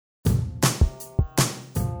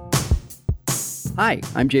Hi,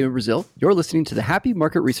 I'm Jamie Brazil. You're listening to the Happy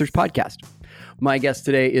Market Research Podcast. My guest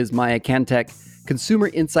today is Maya Kantek, Consumer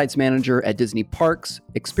Insights Manager at Disney Parks,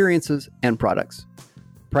 Experiences, and Products.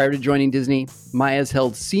 Prior to joining Disney, Maya has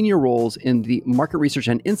held senior roles in the market research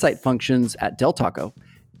and insight functions at Del Taco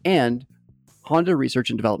and Honda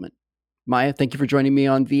Research and Development. Maya, thank you for joining me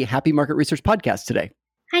on the Happy Market Research Podcast today.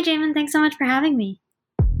 Hi, Jamin. Thanks so much for having me.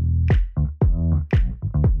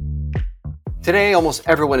 Today, almost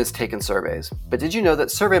everyone is taking surveys, but did you know that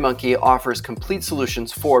SurveyMonkey offers complete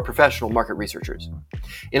solutions for professional market researchers?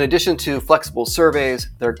 In addition to flexible surveys,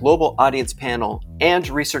 their global audience panel, and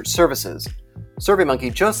research services,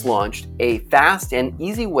 SurveyMonkey just launched a fast and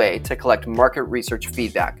easy way to collect market research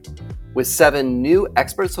feedback with 7 new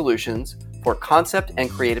expert solutions for concept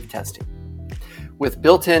and creative testing. With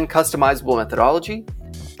built-in customizable methodology,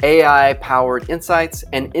 AI-powered insights,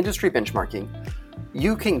 and industry benchmarking,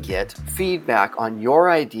 you can get feedback on your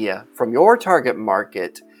idea from your target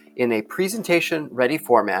market in a presentation-ready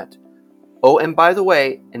format. Oh, and by the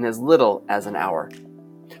way, in as little as an hour.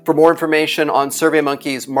 For more information on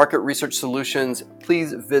SurveyMonkey's market research solutions,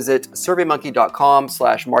 please visit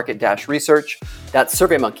surveymonkey.com/market-research. That's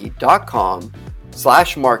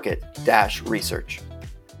surveymonkey.com/market-research.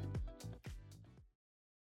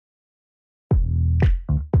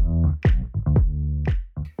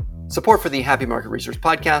 Support for the Happy Market Research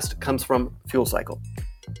Podcast comes from Fuel Cycle.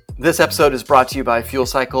 This episode is brought to you by Fuel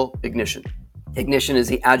Cycle Ignition. Ignition is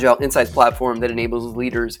the agile insights platform that enables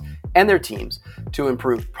leaders and their teams to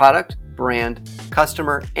improve product, brand,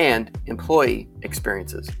 customer, and employee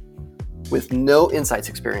experiences with no insights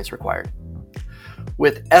experience required.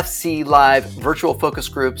 With FC Live virtual focus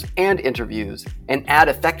groups and interviews, an ad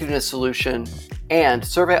effectiveness solution, and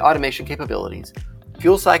survey automation capabilities,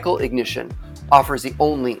 Fuel Cycle Ignition offers the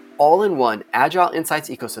only all-in-one agile insights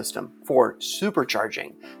ecosystem for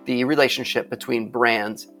supercharging the relationship between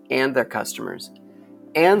brands and their customers,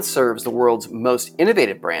 and serves the world's most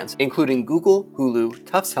innovative brands, including Google, Hulu,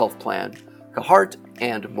 Tufts Health Plan, Carhartt,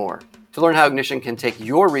 and more. To learn how Ignition can take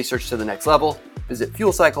your research to the next level, visit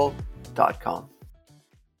fuelcycle.com.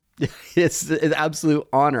 It's an absolute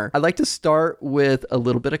honor. I'd like to start with a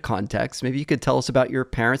little bit of context. Maybe you could tell us about your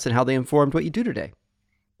parents and how they informed what you do today.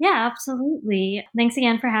 Yeah, absolutely. Thanks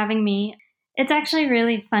again for having me. It's actually a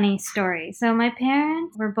really funny story. So my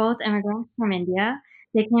parents were both immigrants from India.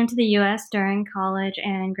 They came to the US during college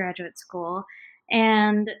and graduate school.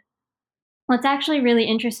 And what's actually really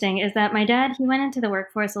interesting is that my dad, he went into the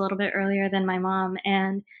workforce a little bit earlier than my mom,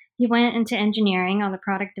 and he went into engineering on the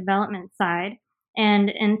product development side. And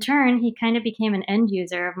in turn, he kind of became an end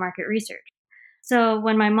user of market research. So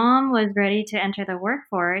when my mom was ready to enter the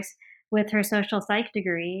workforce with her social psych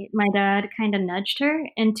degree, my dad kind of nudged her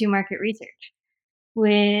into market research,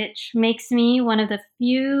 which makes me one of the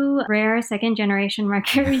few rare second generation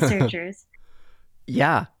market researchers.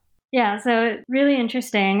 Yeah. Yeah, so really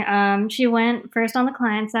interesting. She went first on the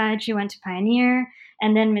client side, she went to Pioneer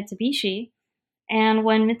and then Mitsubishi. And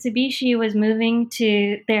when Mitsubishi was moving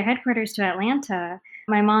to their headquarters to Atlanta,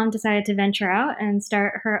 my mom decided to venture out and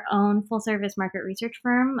start her own full-service market research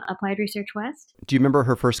firm, Applied Research West. Do you remember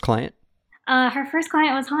her first client? Her first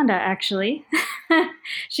client was Honda, actually.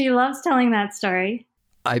 She loves telling that story.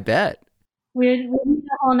 I bet. We need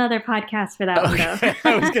a whole nother podcast for that one, though.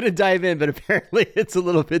 I was going to dive in, but apparently it's a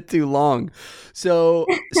little bit too long. So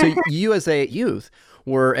you as a youth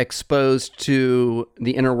were exposed to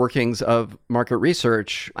the inner workings of market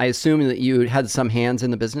research. I assume that you had some hands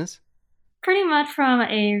in the business? Pretty much from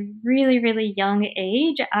a really, really young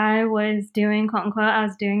age, I was doing, quote unquote, I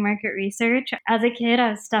was doing market research. As a kid, I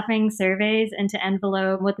was stuffing surveys into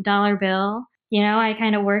envelope with a dollar bill. You know, I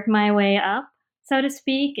kind of worked my way up, so to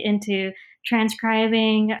speak, into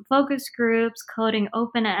transcribing focus groups, coding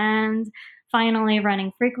open ends, finally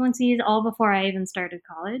running frequencies, all before I even started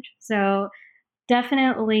college. So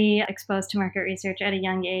definitely exposed to market research at a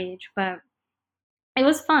young age, but it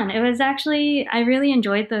was fun. It was actually, I really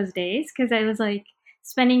enjoyed those days because I was like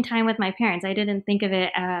spending time with my parents. I didn't think of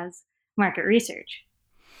it as market research.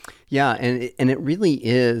 Yeah, and it really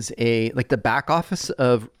is like the back office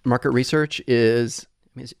of market research is,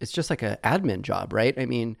 it's just like an admin job, right? I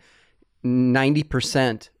mean,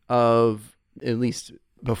 90% of, at least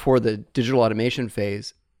before the digital automation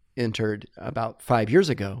phase entered about 5 years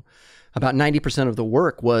ago, about 90% of the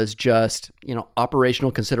work was just,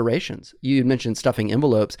 operational considerations. You mentioned stuffing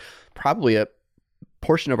envelopes. Probably a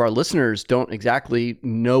portion of our listeners don't exactly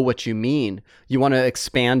know what you mean. You want to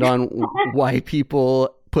expand on why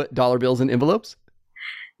people put dollar bills in envelopes?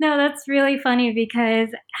 No, that's really funny because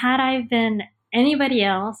had I been anybody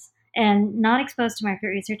else and not exposed to market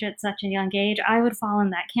research at such a young age, I would fall in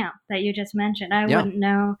that camp that you just mentioned. I wouldn't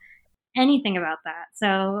know anything about that.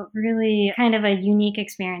 So really kind of a unique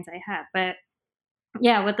experience I had. But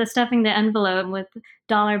yeah, with the stuffing the envelope with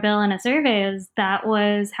dollar bill and a survey, is that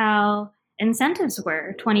was how incentives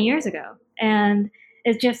were 20 years ago. And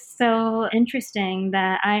it's just so interesting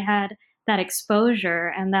that I had that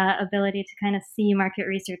exposure and that ability to kind of see market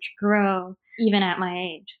research grow even at my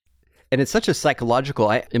age. And it's such a psychological,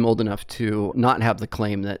 I am old enough to not have the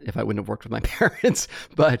claim that if I wouldn't have worked with my parents,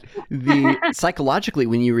 but the psychologically,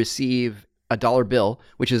 when you receive a dollar bill,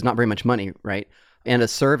 which is not very much money, right? And a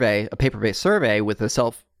survey, a paper-based survey with a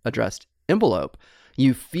self-addressed envelope,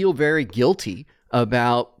 you feel very guilty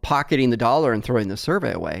about pocketing the dollar and throwing the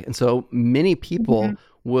survey away. And so many people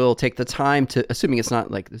will take the time to, assuming it's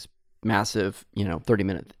not like this massive,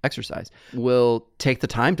 30-minute exercise, will take the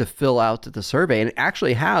time to fill out the survey. And it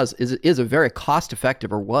actually is a very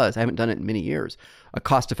cost-effective, or was, I haven't done it in many years, a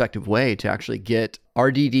cost-effective way to actually get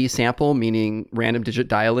RDD sample, meaning random digit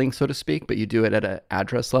dialing, so to speak, but you do it at an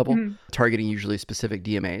address level, targeting usually specific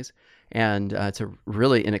DMAs. And it's a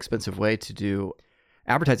really inexpensive way to do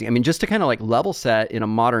advertising. I mean, just to kind of like level set in a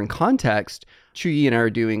modern context, Chuyi and I are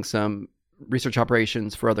doing some research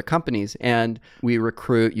operations for other companies, and we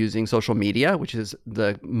recruit using social media, which is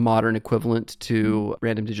the modern equivalent to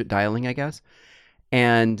random digit dialing, I guess.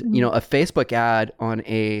 And, a Facebook ad on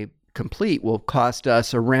a complete will cost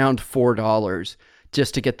us around $4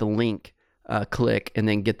 just to get the link click and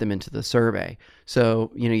then get them into the survey.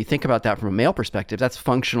 So, you think about that from a mail perspective, that's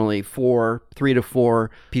functionally 3 to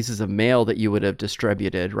 4 pieces of mail that you would have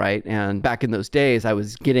distributed, right? And back in those days, I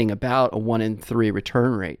was getting about a 1 in 3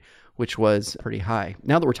 return rate, which was pretty high.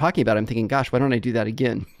 Now that we're talking about it, I'm thinking, gosh, why don't I do that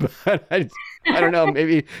again? But I don't know.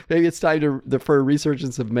 Maybe it's time for a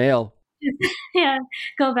resurgence of mail. Yeah,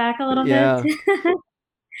 go back a little bit.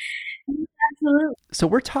 Absolutely. So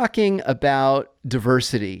we're talking about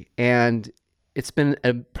diversity, and it's been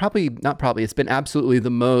it's been absolutely the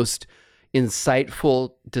most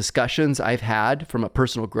insightful discussions I've had from a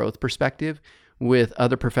personal growth perspective with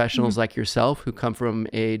other professionals like yourself who come from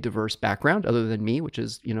a diverse background other than me, which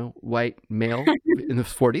is, white male in the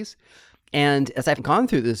 40s. And as I've gone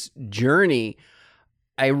through this journey,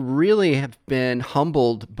 I really have been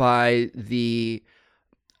humbled by the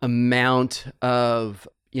amount of,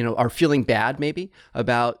 are feeling bad maybe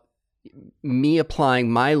about me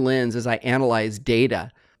applying my lens as I analyze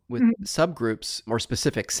data with subgroups or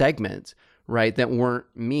specific segments, right, that weren't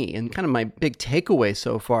me. And kind of my big takeaway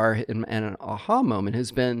so far and an aha moment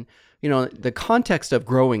has been, the context of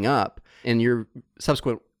growing up and your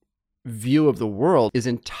subsequent view of the world is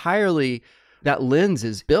entirely, that lens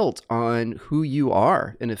is built on who you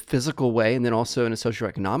are in a physical way and then also in a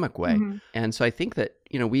socioeconomic way. And so I think that,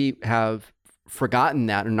 we have forgotten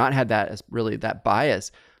that or not had that as really that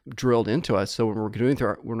bias drilled into us. So when we're going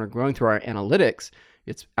through our analytics,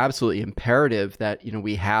 it's absolutely imperative that,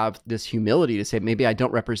 we have this humility to say, maybe I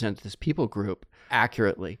don't represent this people group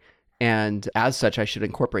accurately. And as such, I should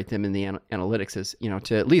incorporate them in the analytics as,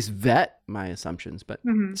 to at least vet my assumptions. But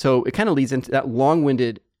so it kind of leads into that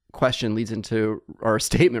long-winded question leads into our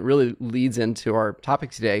statement, really leads into our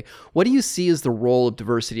topic today. What do you see as the role of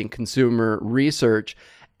diversity in consumer research,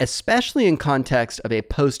 especially in context of a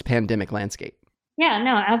post-pandemic landscape? Yeah,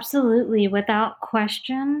 no, absolutely. Without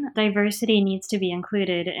question, diversity needs to be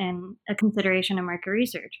included in a consideration of market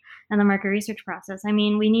research and the market research process. I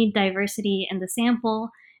mean, we need diversity in the sample,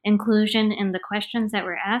 inclusion in the questions that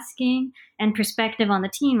we're asking, and perspective on the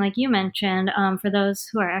team, like you mentioned, for those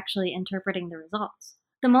who are actually interpreting the results.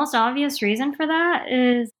 The most obvious reason for that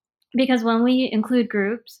is because when we include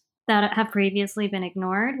groups that have previously been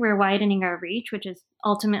ignored, we're widening our reach, which is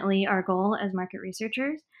ultimately our goal as market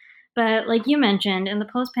researchers. But like you mentioned, in the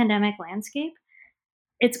post-pandemic landscape,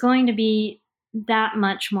 it's going to be that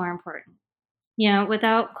much more important.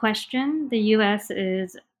 Without question, the U.S.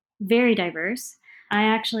 is very diverse. I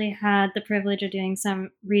actually had the privilege of doing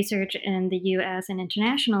some research in the U.S. and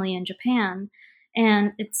internationally in Japan.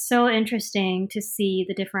 And it's so interesting to see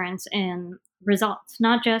the difference in results,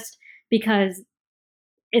 not just because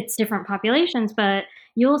it's different populations, but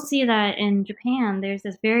you'll see that in Japan, there's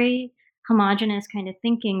this very homogenous kind of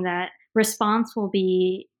thinking that response will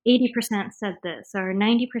be 80% said this or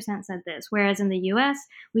 90% said this. Whereas in the US,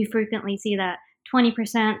 we frequently see that 20%,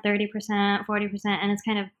 30%, 40%, and it's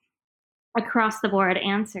kind of across the board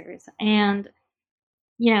answers. And,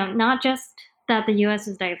 not just that the US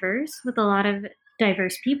is diverse with a lot of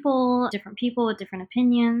diverse people with different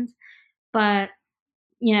opinions, but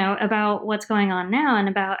about what's going on now and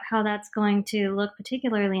about how that's going to look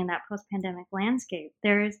particularly in that post-pandemic landscape.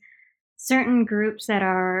 There's certain groups that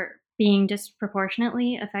are being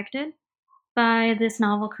disproportionately affected by this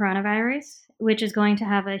novel coronavirus, which is going to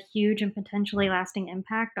have a huge and potentially lasting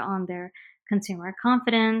impact on their consumer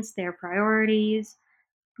confidence, their priorities,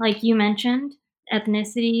 like you mentioned,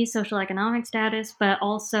 ethnicity, social economic status, but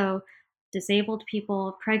also disabled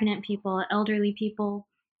people, pregnant people, elderly people,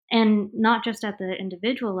 and not just at the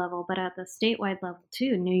individual level, but at the statewide level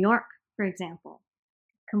too. New York, for example,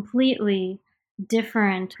 completely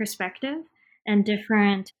different perspective and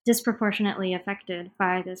different, disproportionately affected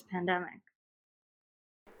by this pandemic.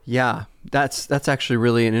 Yeah, that's actually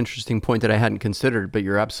really an interesting point that I hadn't considered, but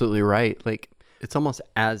you're absolutely right. Like it's almost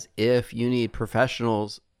as if you need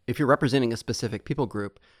professionals if you're representing a specific people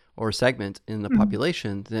group or segment in the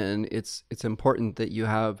population, then it's important that you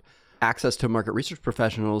have access to market research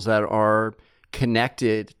professionals that are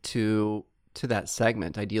connected to that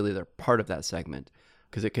segment. Ideally, they're part of that segment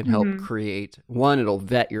because it can help create one, it'll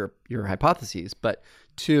vet your hypotheses, but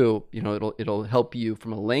two, it'll help you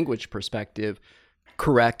from a language perspective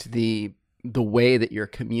correct the way that you're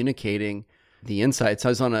communicating the insights. I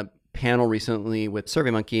was on a panel recently with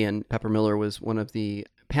SurveyMonkey, and Pepper Miller was one of the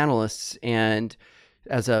panelists. And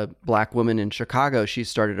as a Black woman in Chicago, she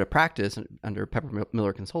started a practice under Pepper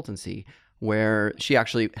Miller Consultancy where she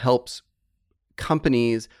actually helps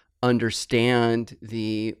companies understand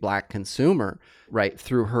the Black consumer, right,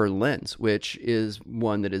 through her lens, which is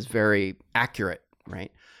one that is very accurate,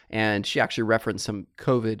 right? And she actually referenced some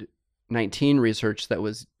COVID-19 research that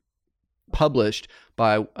was published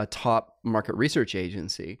by a top market research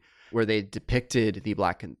agency where they depicted the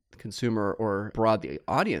Black consumer or broad the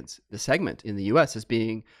audience, the segment in the US as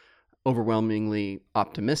being overwhelmingly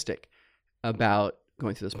optimistic about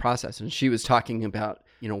going through this process. And she was talking about,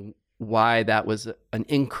 why that was an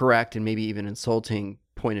incorrect and maybe even insulting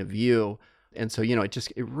point of view. And so,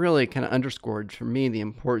 it really kind of underscored for me the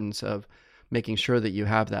importance of making sure that you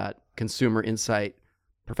have that consumer insight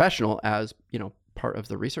professional as, part of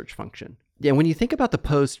the research function. Yeah, when you think about the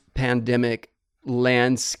post-pandemic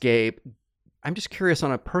landscape, I'm just curious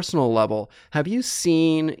on a personal level, have you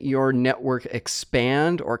seen your network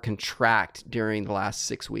expand or contract during the last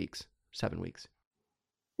 6 weeks, 7 weeks?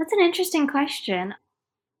 That's an interesting question.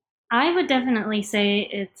 I would definitely say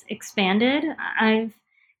it's expanded. I've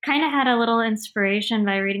kind of had a little inspiration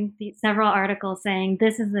by reading several articles saying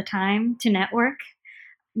this is the time to network.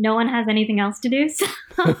 No one has anything else to do.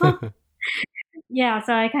 So yeah,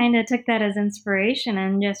 so I kind of took that as inspiration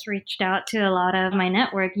and just reached out to a lot of my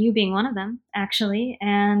network, you being one of them, actually.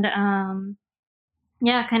 And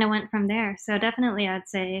kind of went from there. So definitely I'd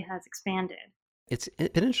say it has expanded. It's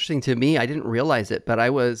been interesting to me. I didn't realize it, but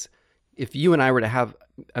if you and I were to have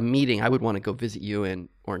a meeting, I would want to go visit you in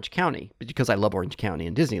Orange County because I love Orange County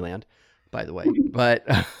and Disneyland, by the way. But,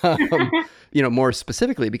 more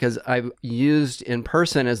specifically because I've used in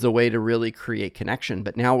person as the way to really create connection.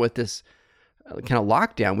 But now with this kind of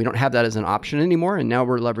lockdown, we don't have that as an option anymore. And now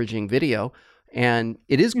we're leveraging video and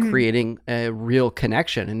it is creating a real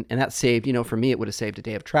connection. And that saved, for me, it would have saved a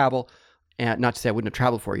day of travel. And not to say I wouldn't have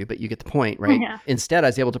traveled for you, but you get the point, right? Yeah. Instead, I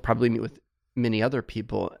was able to probably meet with many other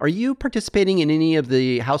people. Are you participating in any of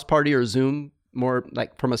the house party or Zoom more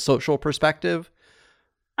like from a social perspective?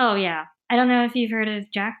 Oh, yeah. I don't know if you've heard of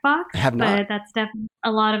Jackbox. I have not. But that's definitely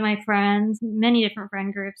a lot of my friends, many different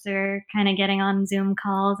friend groups are kind of getting on Zoom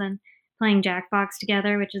calls and playing Jackbox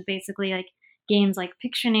together, which is basically like games like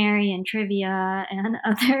Pictionary and Trivia and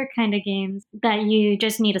other kind of games that you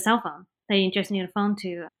just need a cell phone, that you just need a phone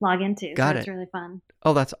to log into. Got so it. It's really fun.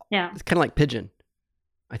 Oh, it's kind of like Pigeon.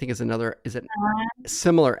 I think is it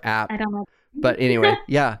similar app? I don't know. But anyway,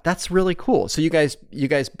 yeah, that's really cool. So you guys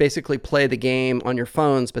basically play the game on your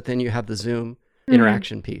phones, but then you have the Zoom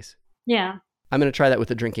interaction piece. Yeah. I'm going to try that with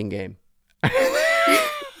the drinking game.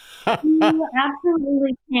 You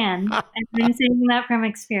absolutely can. I'm saying that from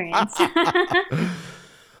experience.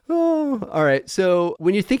 Oh, all right. So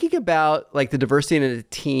when you're thinking about like the diversity in a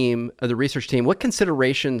team, or the research team, what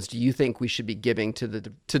considerations do you think we should be giving to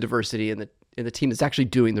diversity in the team that's actually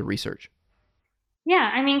doing the research?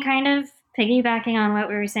 Yeah, I mean, kind of piggybacking on what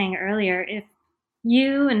we were saying earlier, if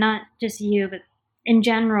you, and not just you, but in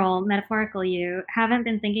general, metaphorical you, haven't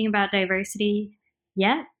been thinking about diversity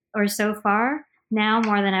yet or so far, now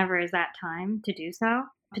more than ever is that time to do so,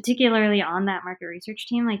 particularly on that market research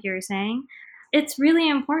team, like you were saying. It's really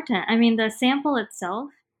important. I mean, the sample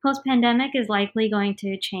itself, post-pandemic, is likely going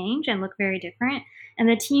to change and look very different. And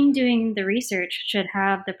the team doing the research should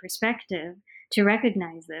have the perspective to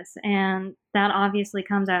recognize this. And that obviously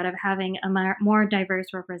comes out of having a more diverse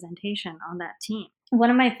representation on that team. One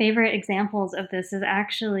of my favorite examples of this is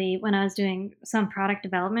actually when I was doing some product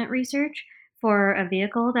development research for a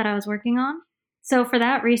vehicle that I was working on. So for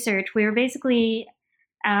that research, we were basically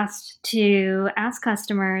asked to ask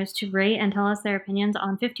customers to rate and tell us their opinions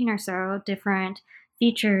on 15 or so different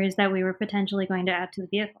features that we were potentially going to add to the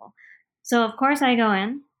vehicle. So of course I go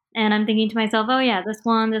in and I'm thinking to myself, oh yeah, this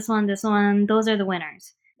one, this one, this one, those are the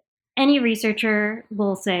winners. Any researcher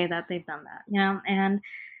will say that they've done that,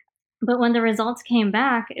 but when the results came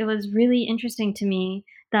back, it was really interesting to me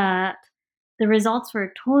that the results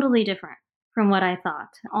were totally different from what I thought,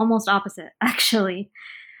 almost opposite actually,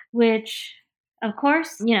 which of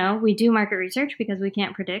course, we do market research because we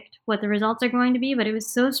can't predict what the results are going to be, but it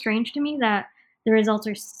was so strange to me that the results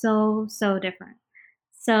are so, so different.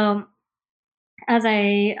 So as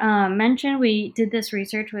I mentioned, we did this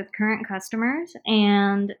research with current customers,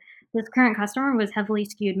 and this current customer was heavily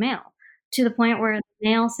skewed male to the point where the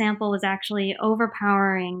male sample was actually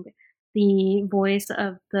overpowering the voice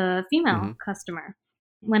of the female customer.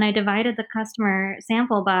 When I divided the customer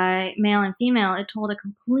sample by male and female, it told a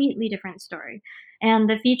completely different story. And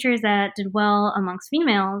the features that did well amongst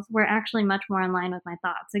females were actually much more in line with my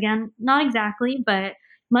thoughts. Again, not exactly, but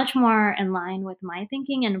much more in line with my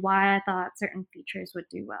thinking and why I thought certain features would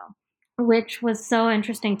do well, which was so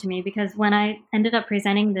interesting to me because when I ended up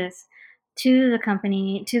presenting this to the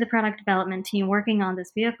company, to the product development team working on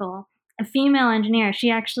this vehicle, a female engineer,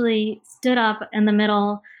 she actually stood up in the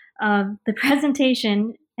middle of the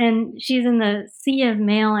presentation, and she's in the sea of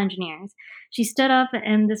male engineers. She stood up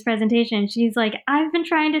in this presentation. She's like, I've been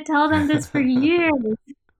trying to tell them this for years.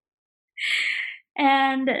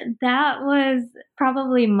 And that was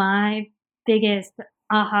probably my biggest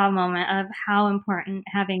aha moment of how important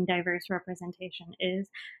having diverse representation is,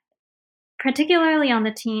 particularly on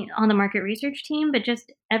the team, on the market research team, but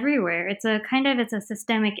just everywhere. It's a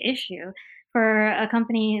systemic issue for a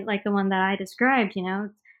company like the one that I described,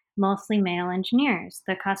 mostly male engineers.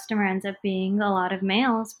 The customer ends up being a lot of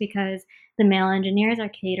males because the male engineers are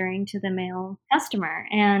catering to the male customer.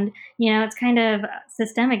 And, it's kind of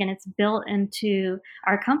systemic and it's built into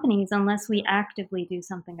our companies unless we actively do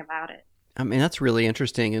something about it. I mean, that's really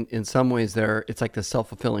interesting. In some ways it's like the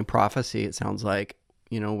self-fulfilling prophecy, it sounds like,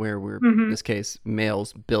 where we're, in this case,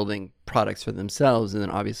 males building products for themselves. And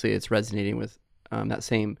then obviously it's resonating with that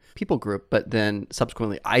same people group, but then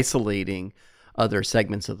subsequently isolating other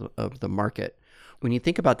segments of the market. When you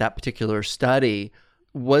think about that particular study,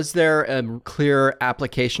 was there a clear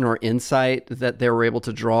application or insight that they were able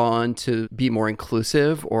to draw on to be more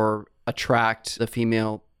inclusive or attract the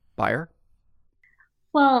female buyer?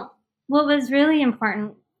 Well, what was really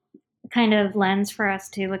important kind of lens for us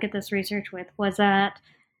to look at this research with was that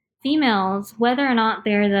females, whether or not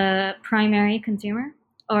they're the primary consumer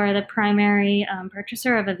or the primary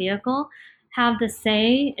purchaser of a vehicle, have the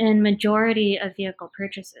say in majority of vehicle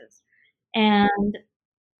purchases. And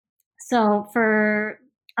so for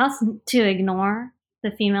us to ignore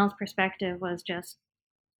the female's perspective was just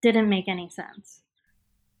didn't make any sense.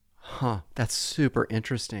 Huh, that's super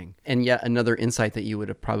interesting. And yet another insight that you would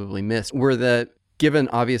have probably missed given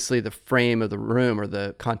obviously the frame of the room or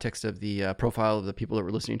the context of the profile of the people that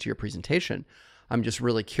were listening to your presentation, I'm just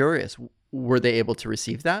really curious, were they able to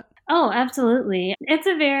receive that? Oh, absolutely. It's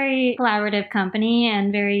a very collaborative company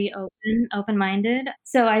and very open-minded.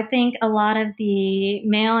 So I think a lot of the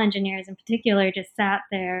male engineers in particular just sat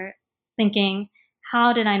there thinking,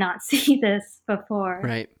 how did I not see this before?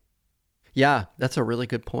 Right. Yeah, that's a really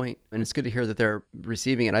good point. And it's good to hear that they're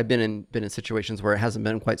receiving it. I've been in situations where it hasn't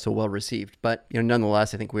been quite so well received, but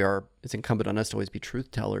nonetheless, I think it's incumbent on us to always be truth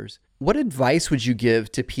tellers. What advice would you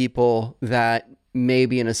give to people that may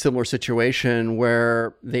be in a similar situation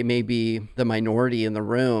where they may be the minority in the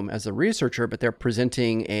room as a researcher, but they're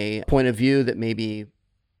presenting a point of view that may be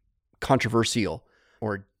controversial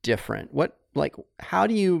or different? How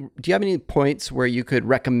do you have any points where you could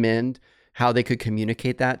recommend how they could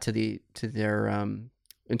communicate that to their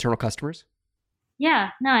internal customers? Yeah,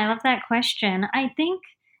 no, I love that question. I think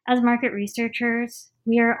as market researchers,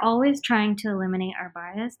 we are always trying to eliminate our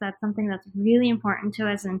bias. That's something that's really important to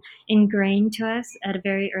us and ingrained to us at a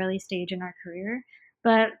very early stage in our career.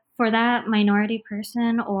 But for that minority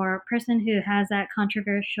person or person who has that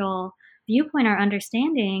controversial viewpoint or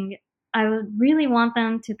understanding, I would really want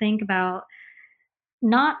them to think about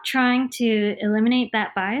not trying to eliminate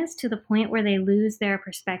that bias to the point where they lose their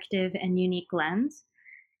perspective and unique lens,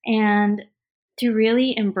 and to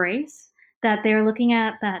really embrace that they're looking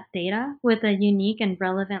at that data with a unique and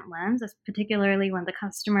relevant lens, particularly when the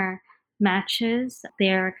customer matches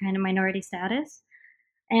their kind of minority status,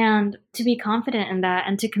 and to be confident in that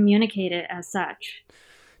and to communicate it as such.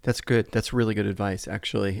 That's good. That's really good advice,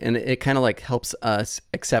 actually. And it kind of like helps us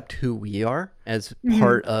accept who we are as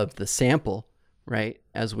part of the sample right?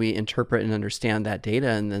 As we interpret and understand that data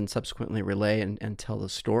and then subsequently relay and tell the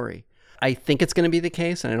story. I think it's going to be the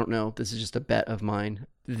case, and I don't know, this is just a bet of mine,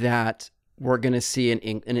 that we're going to see an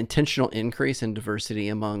intentional increase in diversity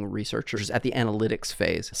among researchers at the analytics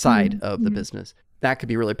phase side of the business. That could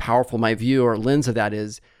be really powerful. My view or lens of that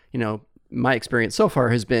is, my experience so far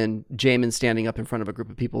has been Jamin standing up in front of a group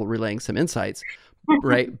of people relaying some insights,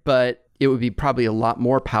 right? But it would be probably a lot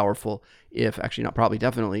more powerful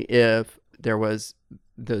definitely, if there was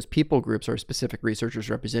those people groups or specific researchers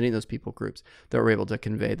representing those people groups that were able to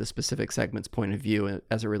convey the specific segment's point of view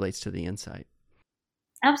as it relates to the insight.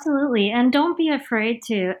 Absolutely. And don't be afraid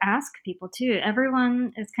to ask people too.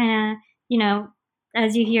 Everyone is kind of,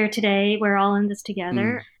 as you hear today, we're all in this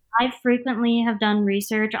together. I frequently have done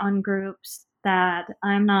research on groups that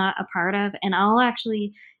I'm not a part of, and I'll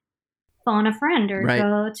actually phone a friend or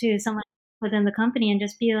go to someone within the company and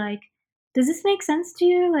just be like, does this make sense to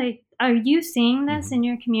you? Like, are you seeing this in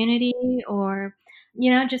your community? Or,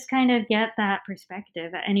 just kind of get that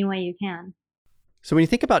perspective any way you can. So when you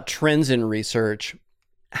think about trends in research,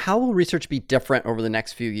 how will research be different over the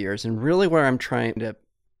next few years? And really where I'm trying to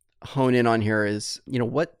hone in on here is,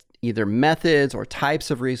 what either methods or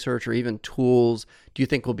types of research or even tools do you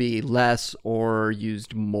think will be less or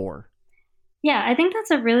used more? Yeah, I think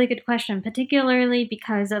that's a really good question, particularly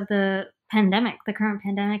because of the pandemic, the current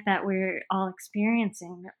pandemic that we're all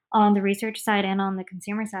experiencing on the research side and on the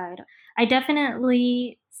consumer side. I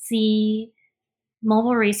definitely see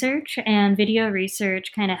mobile research and video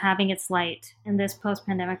research kind of having its light in this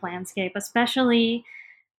post-pandemic landscape, especially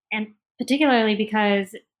and particularly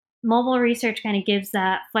because mobile research kind of gives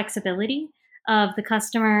that flexibility of the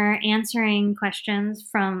customer answering questions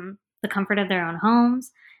from the comfort of their own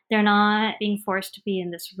homes. They're not being forced to be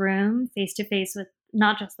in this room face to face with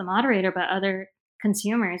not just the moderator, but other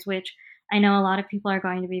consumers, which I know a lot of people are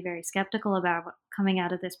going to be very skeptical about coming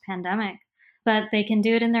out of this pandemic. But they can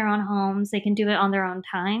do it in their own homes. They can do it on their own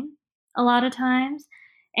time a lot of times.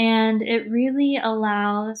 And it really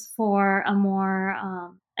allows for a more,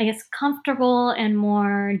 comfortable and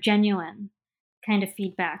more genuine kind of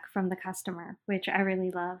feedback from the customer, which I really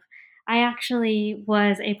love. I actually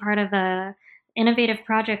was a part of a innovative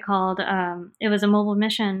project called, it was a mobile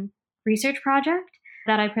mission research project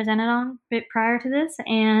that I presented on a bit prior to this.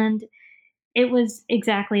 And it was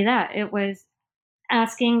exactly that. It was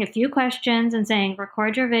asking a few questions and saying,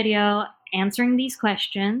 record your video, answering these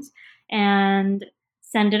questions, and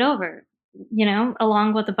send it over,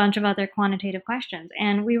 along with a bunch of other quantitative questions.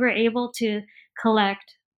 And we were able to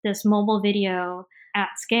collect this mobile video at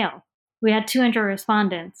scale. We had 200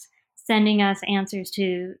 respondents sending us answers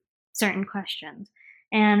to certain questions.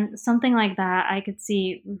 And something like that I could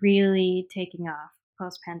see really taking off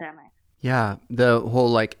post-pandemic. Yeah, the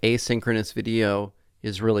whole asynchronous video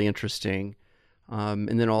is really interesting.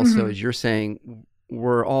 And then also, as you're saying,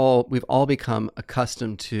 we've all become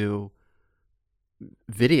accustomed to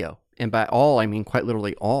video. And by all, I mean quite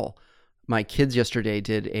literally all. My kids yesterday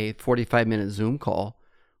did a 45-minute Zoom call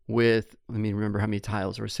with, let me remember how many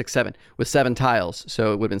tiles, or 7 tiles.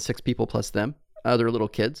 So it would have been 6 people plus them, other little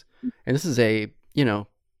kids. And this is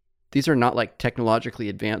these are not technologically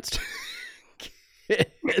advanced kids.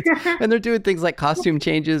 And they're doing things like costume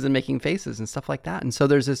changes and making faces and stuff like that. And so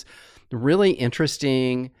there's this really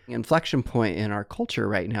interesting inflection point in our culture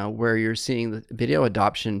right now where you're seeing the video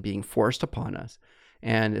adoption being forced upon us.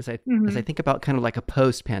 And as I think about kind of like a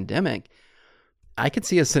post-pandemic, I could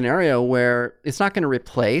see a scenario where it's not going to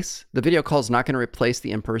replace, the video call is not going to replace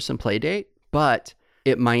the in-person play date, but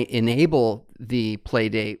it might enable the play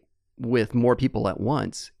date with more people at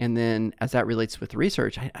once. And then as that relates with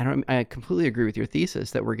research, I completely agree with your thesis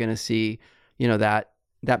that we're going to see, that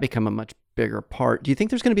become a much bigger part. Do you think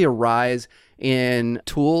there's going to be a rise in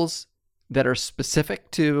tools that are specific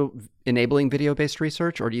to enabling video-based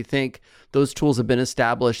research? Or do you think those tools have been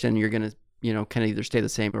established and you're going to, kind of either stay the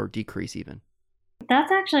same or decrease even?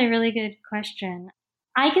 That's actually a really good question.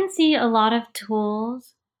 I can see a lot of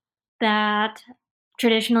tools that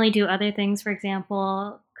traditionally do other things, for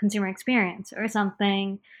example, consumer experience or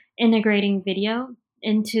something, integrating video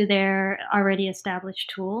into their already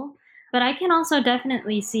established tool. But I can also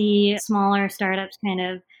definitely see smaller startups kind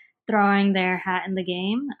of throwing their hat in the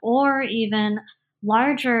game, or even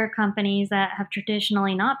larger companies that have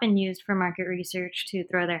traditionally not been used for market research to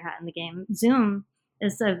throw their hat in the game. Zoom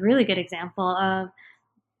is a really good example of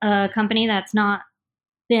a company that's not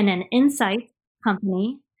been an insight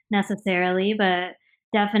company necessarily, but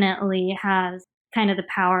definitely has kind of the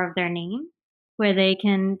power of their name where they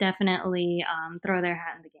can definitely throw their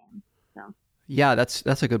hat in the game. So. Yeah,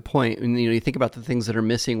 that's a good point. And you think about the things that are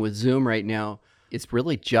missing with Zoom right now. it's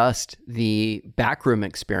really just the backroom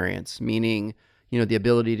experience, meaning, the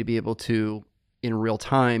ability to be able to, in real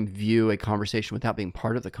time, view a conversation without being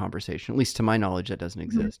part of the conversation. At least to my knowledge, that doesn't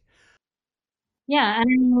exist. Yeah,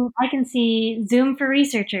 and I can see Zoom for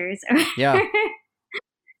researchers or Yeah.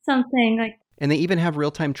 something like. And they even have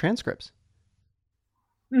real-time transcripts.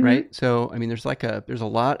 Right? So, there's a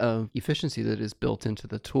lot of efficiency that is built into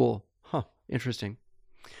the tool. Huh, interesting.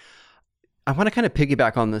 I want to kind of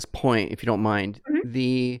piggyback on this point, if you don't mind.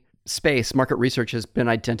 The space, market research, has been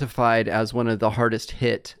identified as one of the hardest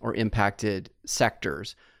hit or impacted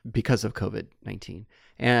sectors because of COVID-19.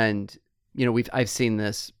 And, I've seen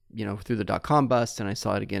this, through the dot-com bust, and I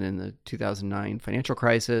saw it again in the 2009 financial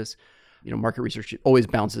crisis. Market research always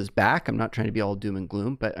bounces back. I'm not trying to be all doom and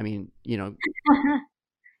gloom, but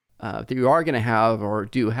that you are going to have or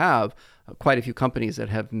do have quite a few companies that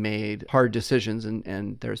have made hard decisions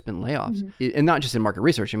and there's been layoffs. And not just in market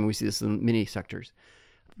research. We see this in many sectors.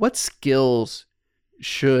 What skills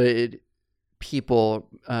should people,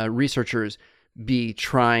 researchers, be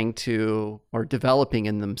trying to or developing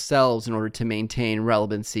in themselves in order to maintain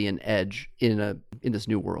relevancy and edge in this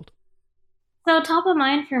new world? So top of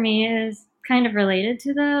mind for me is kind of related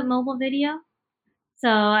to the mobile video. So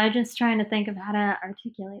I'm just trying to think of how to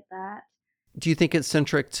articulate that. Do you think it's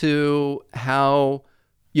centric to how,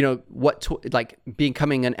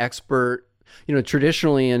 becoming an expert,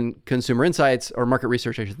 traditionally in consumer insights or market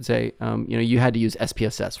research, I should say, you had to use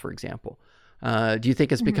SPSS, for example. Do you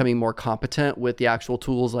think it's becoming more competent with the actual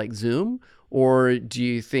tools like Zoom? Or do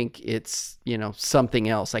you think it's, something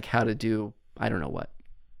else, like how to do, I don't know what?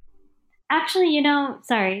 Actually,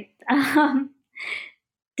 sorry.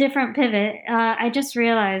 Different pivot. I just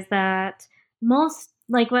realized that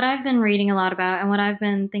what I've been reading a lot about and what I've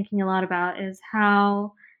been thinking a lot about is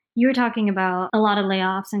how you were talking about a lot of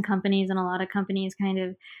layoffs in companies and a lot of companies kind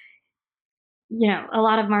of, a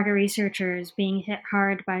lot of market researchers being hit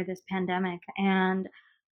hard by this pandemic. And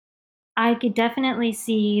I could definitely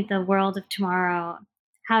see the world of tomorrow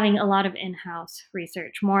having a lot of in-house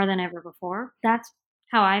research more than ever before. That's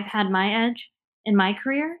how I've had my edge in my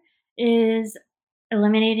career, is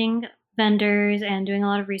eliminating vendors and doing a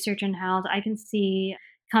lot of research in-house. I can see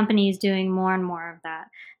companies doing more and more of that.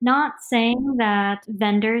 Not saying that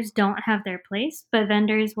vendors don't have their place, but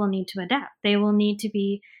vendors will need to adapt. They will need to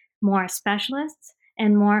be more specialists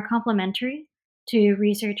and more complementary to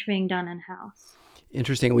research being done in-house.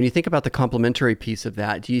 Interesting. When you think about the complementary piece of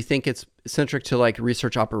that, do you think it's centric to like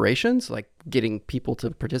research operations, like getting people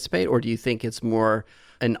to participate, or do you think it's more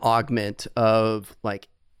an augment of like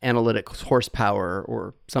analytics horsepower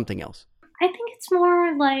or something else? I think it's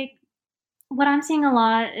more like what I'm seeing a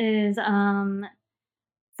lot is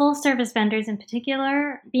full service vendors in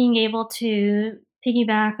particular being able to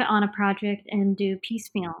piggyback on a project and do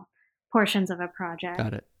piecemeal portions of a project.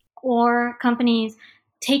 Got it. Or companies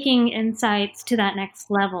taking insights to that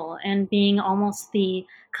next level and being almost the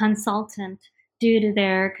consultant due to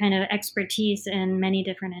their kind of expertise in many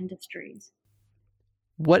different industries.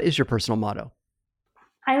 What is your personal motto?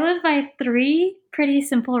 I live by 3 pretty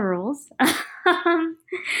simple rules.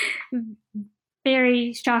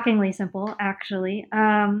 Very shockingly simple, actually.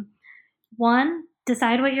 1,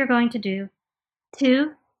 decide what you're going to do.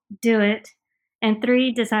 2, do it. And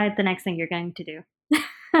 3, decide the next thing you're going to do.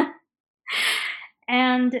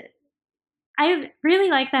 And I really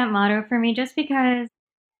like that motto for me just because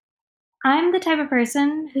I'm the type of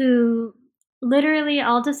person who literally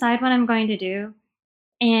I'll decide what I'm going to do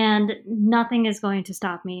and nothing is going to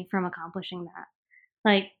stop me from accomplishing that.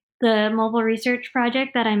 Like the mobile research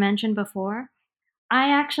project that I mentioned before,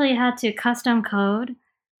 I actually had to custom code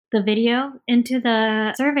the video into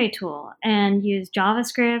the survey tool and use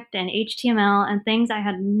JavaScript and HTML and things I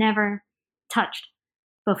had never touched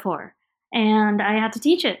before. And I had to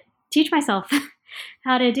teach myself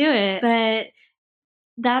how to do it. But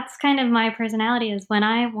that's kind of my personality, is when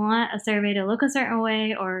I want a survey to look a certain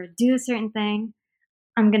way or do a certain thing,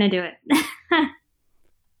 I'm going to do it.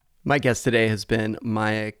 My guest today has been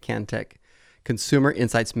Maya Kantek, Consumer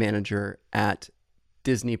Insights Manager at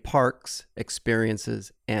Disney Parks,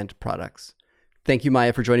 Experiences, and Products. Thank you,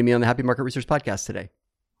 Maya, for joining me on the Happy Market Research Podcast today.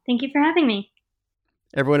 Thank you for having me.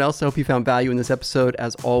 Everyone else, I hope you found value in this episode.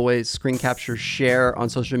 As always, screen capture, share on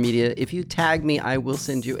social media. If you tag me, I will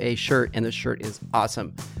send you a shirt, and the shirt is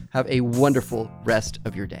awesome. Have a wonderful rest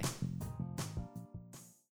of your day.